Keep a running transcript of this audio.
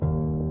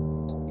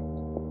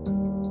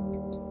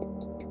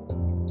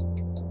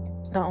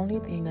The only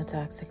thing a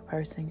toxic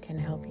person can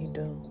help you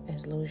do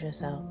is lose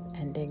yourself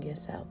and dig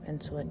yourself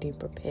into a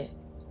deeper pit.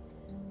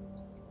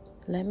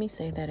 Let me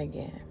say that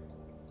again.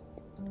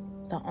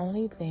 The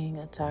only thing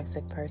a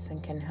toxic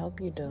person can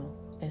help you do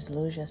is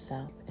lose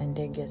yourself and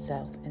dig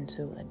yourself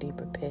into a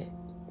deeper pit.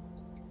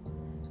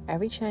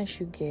 Every chance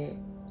you get,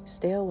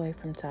 stay away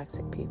from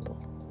toxic people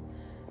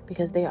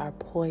because they are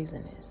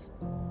poisonous.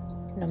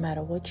 No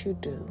matter what you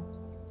do,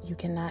 you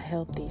cannot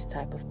help these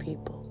type of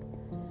people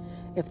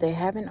if they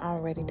haven't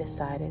already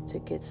decided to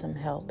get some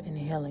help and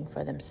healing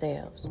for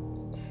themselves.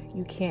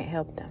 You can't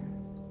help them.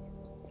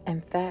 In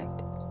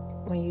fact,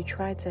 when you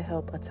try to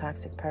help a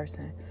toxic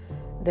person,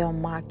 they'll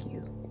mock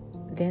you,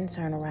 then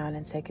turn around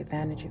and take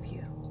advantage of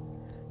you.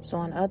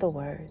 So in other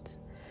words,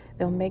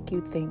 they'll make you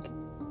think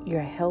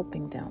you're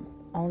helping them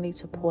only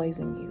to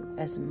poison you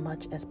as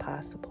much as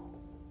possible.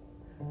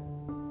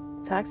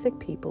 Toxic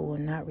people will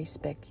not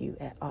respect you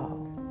at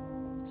all,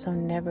 so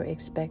never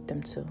expect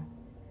them to.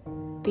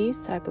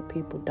 These type of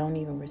people don't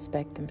even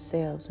respect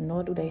themselves,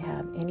 nor do they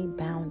have any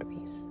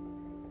boundaries.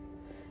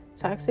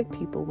 Toxic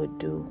people would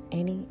do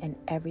any and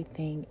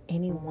everything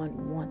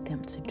anyone want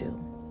them to do.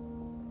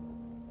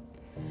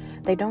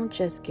 They don't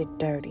just get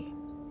dirty.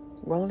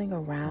 Rolling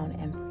around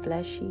in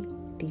fleshy,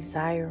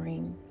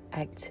 desiring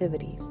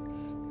activities,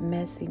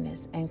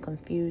 messiness, and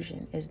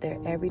confusion is their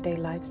everyday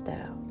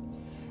lifestyle,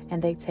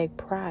 and they take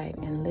pride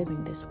in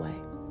living this way.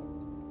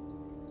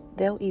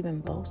 They'll even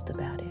boast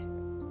about it.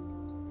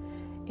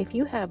 If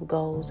you have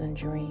goals and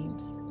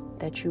dreams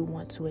that you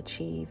want to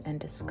achieve and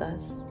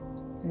discuss,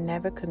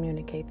 never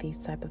communicate these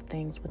type of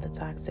things with a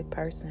toxic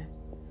person.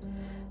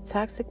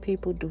 Toxic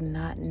people do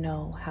not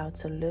know how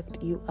to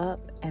lift you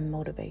up and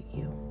motivate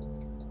you.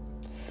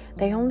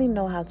 They only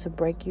know how to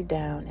break you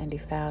down and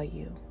defile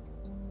you.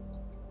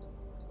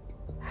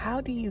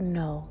 How do you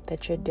know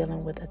that you're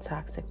dealing with a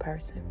toxic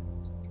person?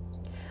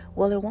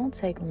 Well, it won't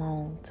take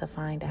long to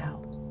find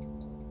out.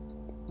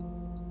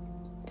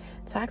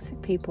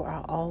 Toxic people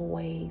are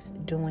always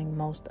doing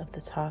most of the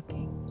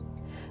talking.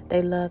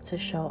 They love to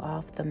show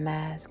off the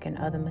mask and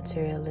other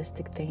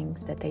materialistic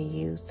things that they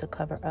use to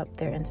cover up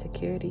their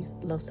insecurities,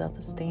 low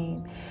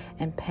self-esteem,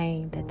 and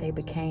pain that they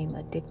became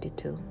addicted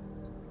to.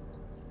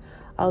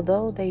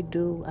 Although they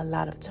do a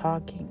lot of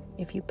talking,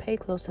 if you pay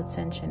close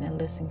attention and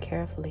listen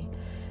carefully,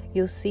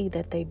 you'll see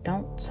that they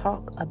don't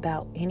talk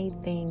about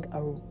anything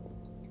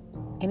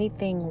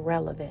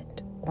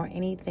relevant or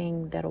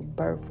anything that'll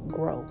birth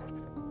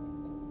growth.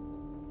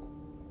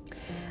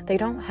 They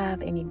don't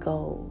have any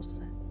goals.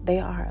 They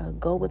are a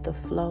go with the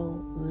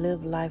flow,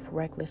 live life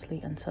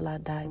recklessly until I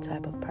die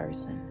type of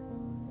person.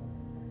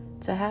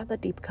 To have a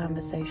deep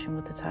conversation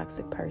with a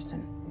toxic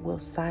person will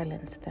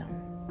silence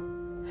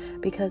them,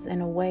 because in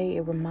a way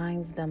it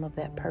reminds them of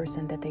that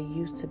person that they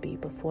used to be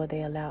before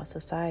they allowed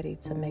society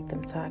to make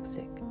them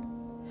toxic.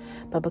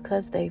 But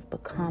because they've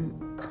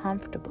become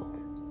comfortable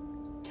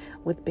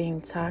with being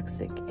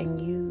toxic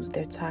and use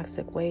their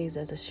toxic ways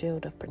as a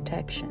shield of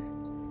protection,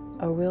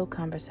 a real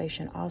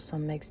conversation also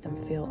makes them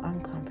feel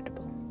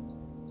uncomfortable.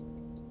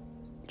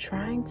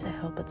 Trying to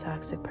help a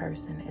toxic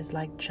person is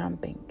like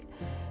jumping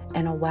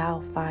in a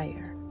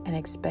wildfire and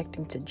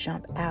expecting to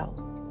jump out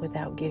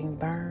without getting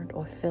burned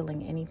or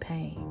feeling any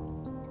pain.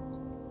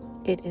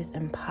 It is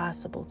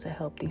impossible to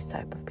help these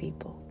type of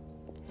people,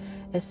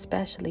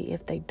 especially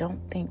if they don't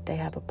think they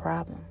have a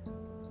problem.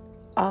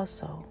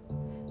 Also,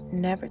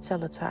 never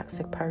tell a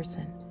toxic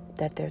person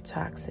that they're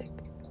toxic.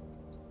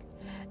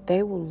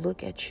 They will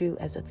look at you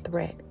as a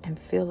threat and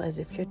feel as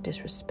if you're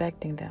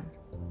disrespecting them.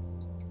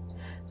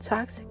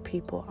 Toxic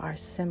people are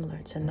similar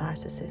to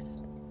narcissists.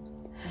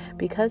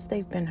 Because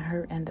they've been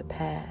hurt in the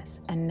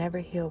past and never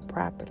healed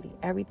properly,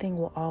 everything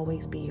will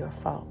always be your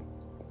fault.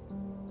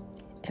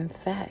 In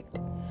fact,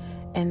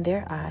 in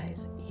their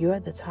eyes,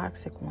 you're the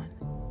toxic one.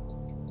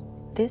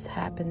 This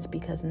happens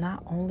because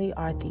not only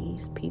are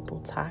these people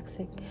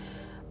toxic,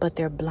 but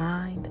they're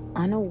blind,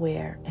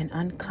 unaware, and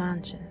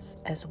unconscious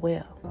as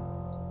well.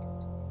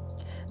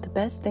 The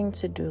best thing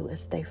to do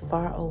is stay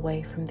far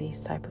away from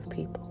these type of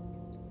people.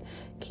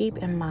 Keep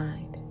in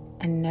mind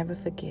and never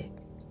forget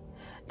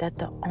that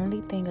the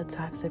only thing a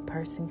toxic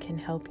person can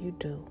help you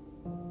do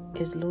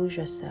is lose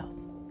yourself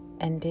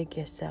and dig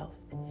yourself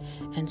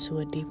into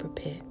a deeper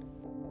pit.